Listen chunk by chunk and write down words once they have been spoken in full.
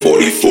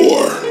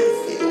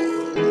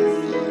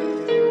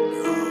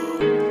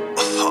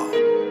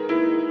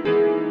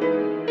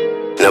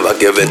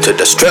give in to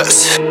the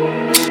stress.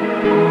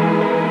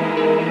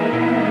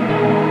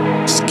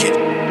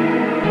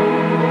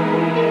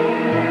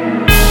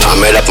 I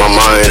made up my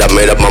mind, I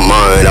made up my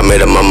mind, I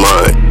made up my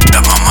mind.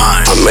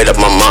 I made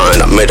up my mind,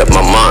 I made up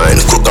my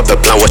mind. Cook up a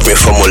plan, watch me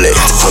formulate.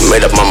 I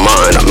made up my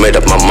mind, I made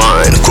up my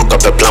mind. Cook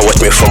up a plan,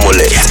 watch me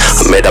formulate.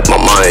 I made up my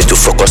mind to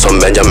focus on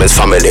Benjamin's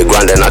family,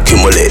 grind and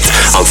accumulate.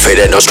 I'm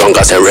faded, I'm strong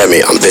as a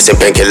Remy. I'm facing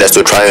painkillers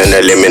to try and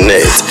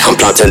eliminate. I'm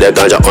planting the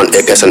ganja on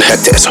acres and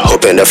hectares,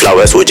 hoping the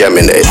flowers will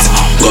germinate.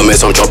 Got me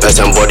some choppers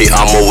and body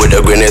armor with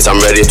the grenades, I'm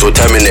ready to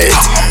terminate.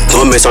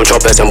 Got me some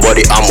choppers and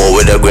body armor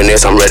with the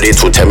grenades, I'm ready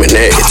to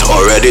terminate.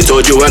 Already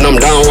told you when I'm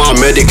down, I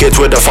medicate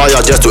with the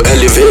fire just to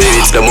elevate.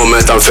 The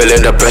moment I'm feeling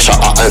the pressure,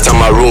 I enter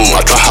my room,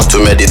 I try hard to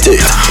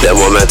meditate. The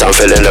moment I'm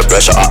feeling the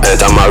pressure, I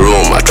enter my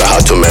room, I try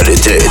hard to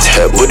meditate.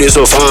 Her booty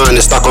so fine,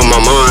 it's stuck on my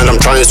mind, I'm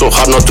trying so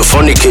hard not to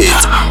fornicate.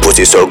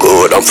 Pussy so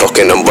good, I'm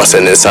fucking and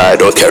busting inside,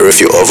 don't care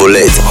if you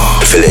ovulate.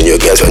 The feeling you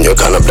get when you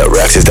count up the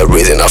racks is the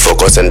reason I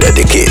focus and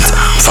dedicate.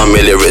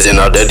 Family reason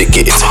I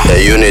dedicate,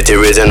 the unity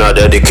reason I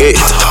dedicate.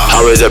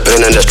 How is the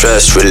pain and the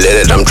stress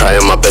related? I'm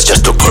trying my best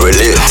just to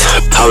correlate.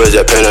 How is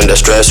the pain and the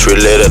stress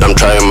related? I'm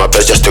trying my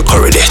best just to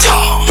correlate.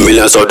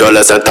 Millions of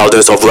dollars and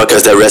thousands of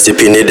workers, the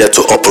recipe needed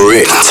to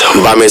operate.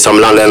 Buy me some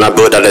land and I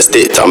build an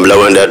estate. I'm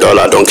blowing the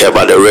dollar, don't care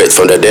about the rate.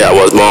 From the day I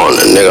was born,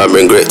 nigga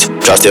been great.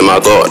 Trust in my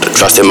God,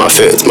 trust in my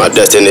faith. My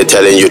destiny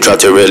telling you try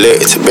to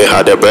relate. Been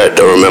hard the bread,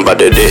 don't remember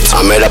the date.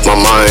 I made up my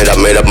mind, I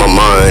made up my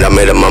mind, I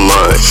made up my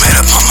mind.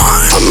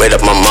 I made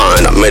up my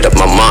mind, I made up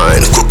my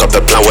mind. Cook up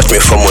a plan, watch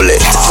me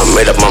formulate. I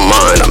made up my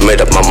mind, I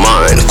made up my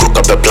mind. Cook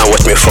up a plan,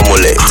 watch me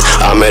formulate.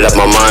 I made up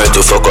my mind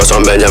to focus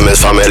on Benjamin's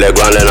family,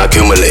 grind and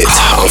accumulate.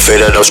 I'm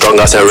faded, I'm strong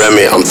as a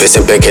Remy. I'm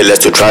facing painkillers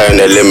to try and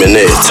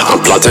eliminate.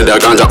 I'm planting the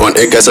ganja on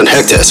acres and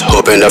hectares,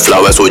 hoping the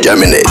flowers will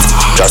germinate.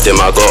 Trust in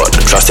my God,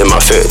 trust in my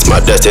faith.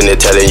 My destiny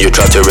telling you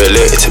try to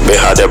relate.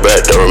 Been hard the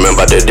bread, don't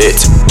remember the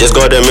date. Just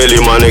got a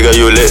million, my nigga,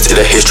 you late.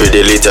 The history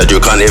deleted, you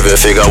can't even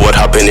figure what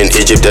happened in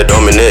Egypt, they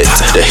dominate.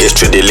 The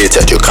history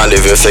deleted, you can't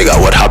even figure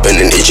what happened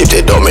in Egypt,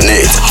 they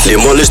dominate.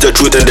 Demolish the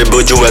truth and they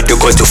build you at the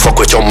coin to fuck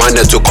with your mind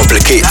and to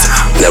complicate.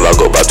 Never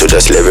go back to the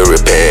slavery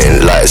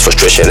pain, lies,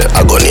 frustration and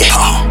agony.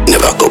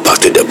 Never go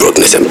back to the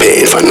brokenness and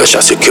pain,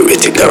 financial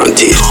security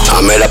guaranteed.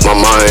 I made up my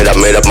mind, I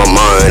made up my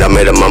mind, I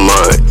made up my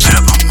mind.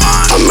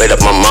 I made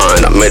up my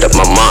mind, I made up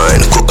my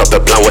mind. Cook up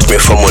a plan, watch me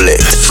formulate.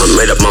 I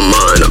made up my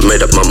mind, I made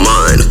up my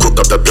mind.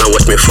 Cook up a plan,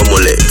 watch me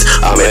formulate.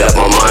 I made up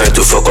my mind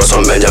to focus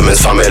on Benjamin's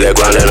family,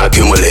 grind and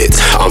accumulate.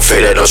 I'm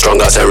faded, I'm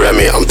strong as a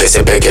Remy. I'm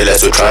facing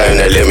painkillers to try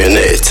and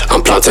eliminate. I'm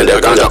planting the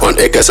ganja on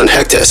acres and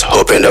hectares,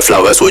 hoping the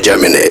flowers will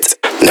germinate.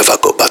 Never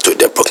go back to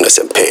the brokenness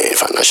and pain,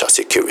 financial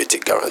security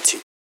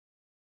guaranteed.